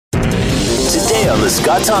weekday on The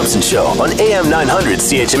Scott Thompson Show on AM 900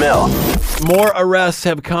 CHML. More arrests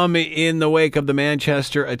have come in the wake of the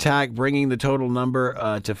Manchester attack, bringing the total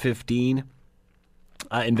number to 15.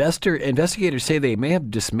 Investigators say they may have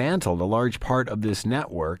dismantled a large part of this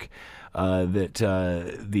network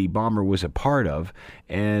that the bomber was a part of,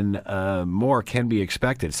 and more can be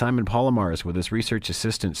expected. Simon Palomar is with us, Research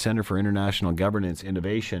Assistant, Center for International Governance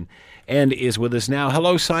Innovation, and is with us now.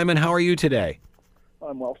 Hello, Simon. How are you today?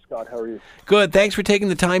 I'm well, Scott. How are you? Good. Thanks for taking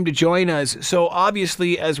the time to join us. So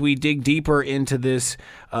obviously, as we dig deeper into this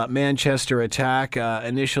Manchester attack,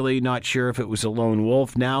 initially not sure if it was a lone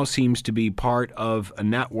wolf, now seems to be part of a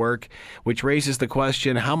network, which raises the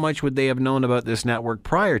question, how much would they have known about this network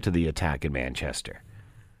prior to the attack in Manchester?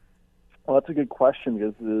 Well, that's a good question,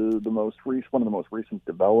 because one of the most recent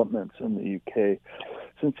developments in the UK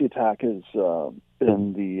since the attack has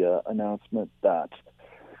been the announcement that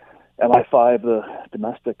MI5, the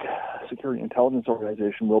Domestic Security Intelligence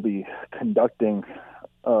Organization, will be conducting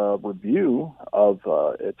a review of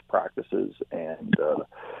its practices and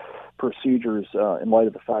procedures in light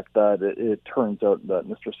of the fact that it turns out that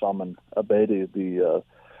Mr. Salman Abedi,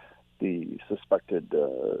 the suspected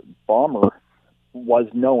bomber, was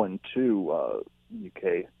known to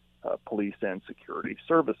UK police and security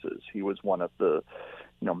services. He was one of the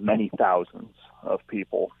many thousands of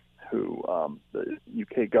people who the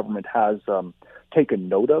UK government has taken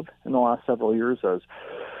note of in the last several years as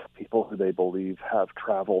people who they believe have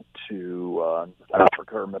traveled to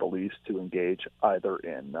Africa or Middle East to engage either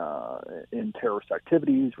in terrorist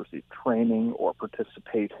activities, receive training, or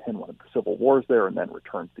participate in one of the civil wars there, and then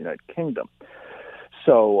return to the United Kingdom.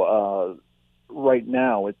 So right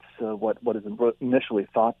now, it's what is initially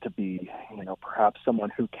thought to be, perhaps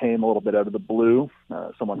someone who came a little bit out of the blue,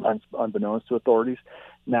 someone unbeknownst to authorities.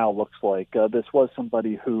 Now looks like this was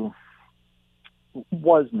somebody who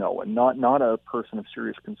was known, not a person of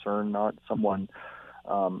serious concern, not someone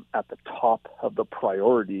at the top of the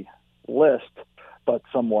priority list, but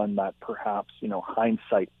someone that perhaps,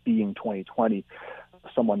 hindsight being 2020,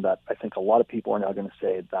 someone that I think a lot of people are now going to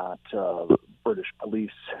say that British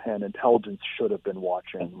police and intelligence should have been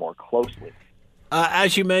watching more closely.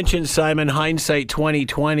 As you mentioned, Simon, hindsight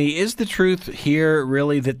 2020, is the truth here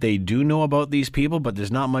really that they do know about these people, but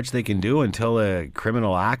there's not much they can do until a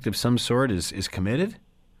criminal act of some sort is committed?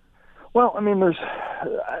 Well, I mean,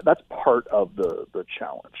 that's part of the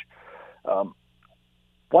challenge.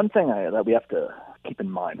 One thing that we have to keep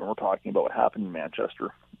in mind when we're talking about what happened in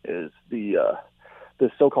Manchester is the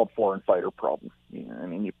so-called foreign fighter problem.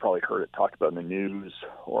 You've probably heard it talked about in the news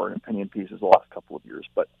or in opinion pieces the last couple of years,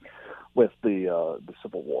 but with the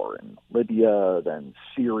civil war in Libya, then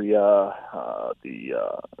Syria, the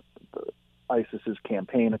ISIS's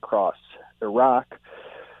campaign across Iraq,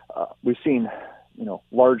 we've seen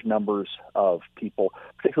large numbers of people,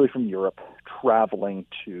 particularly from Europe, traveling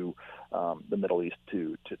to the Middle East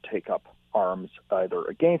to take up arms either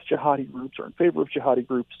against jihadi groups or in favor of jihadi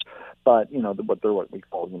groups, but what we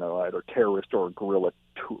call either terrorist or guerrilla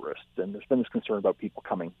tourists. And there's been this concern about people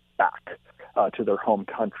coming back to their home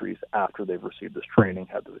countries after they've received this training,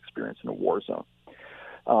 had this experience in a war zone.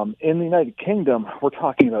 In the United Kingdom, we're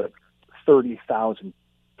talking about 30,000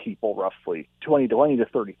 people, roughly 20 to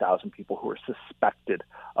 30,000 people who are suspected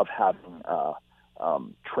of having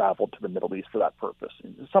traveled to the Middle East for that purpose.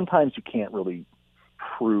 And sometimes you can't really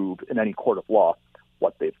prove in any court of law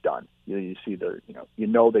what they've done. You see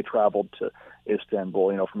they traveled to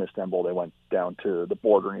Istanbul. From Istanbul they went down to the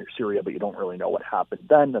border near Syria, but you don't really know what happened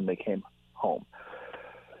then. Then they came home.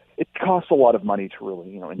 It costs a lot of money to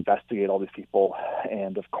really, investigate all these people,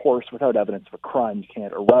 and of course, without evidence of a crime, you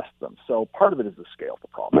can't arrest them. So part of it is the scale of the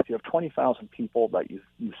problem. If you have 20,000 people that you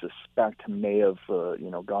suspect may have,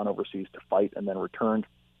 gone overseas to fight and then returned,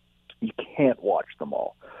 you can't watch them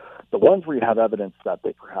all. The ones where you have evidence that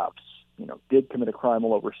they perhaps, did commit a crime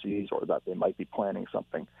while overseas, or that they might be planning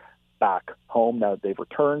something back home now that they've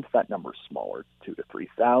returned, that number is smaller, 2,000 to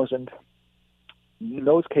 3,000. In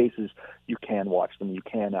those cases, you can watch them, you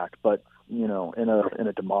can act, but in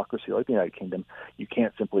a democracy like the United Kingdom, you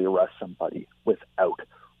can't simply arrest somebody without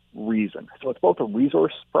reason. So it's both a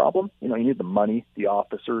resource problem. You need the money, the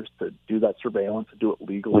officers to do that surveillance, to do it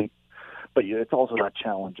legally, but it's also that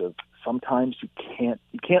challenge of sometimes you can't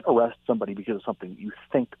arrest somebody because of something you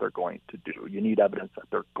think they're going to do. You need evidence that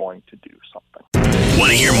they're going to do something. Want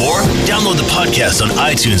to hear more? Download the podcast on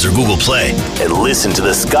iTunes or Google Play and listen to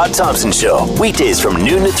The Scott Thompson Show weekdays from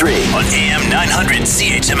noon to 3 on AM 900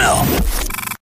 CHML.